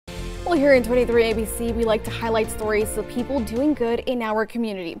Well, here in 23 ABC, we like to highlight stories of people doing good in our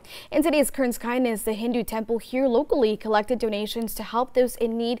community. In today's Kern's Kindness, the Hindu temple here locally collected donations to help those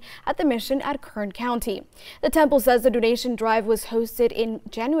in need at the mission at Kern County. The temple says the donation drive was hosted in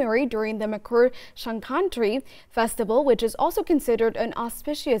January during the Makar Sankranti festival, which is also considered an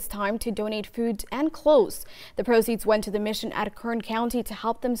auspicious time to donate food and clothes. The proceeds went to the mission at Kern County to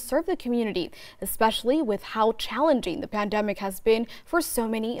help them serve the community, especially with how challenging the pandemic has been for so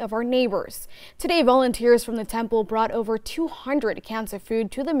many of our neighbors. Today, volunteers from the temple brought over 200 cans of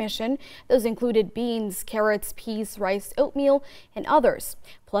food to the mission. Those included beans, carrots, peas, rice, oatmeal, and others,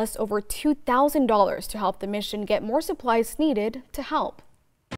 plus over $2,000 to help the mission get more supplies needed to help.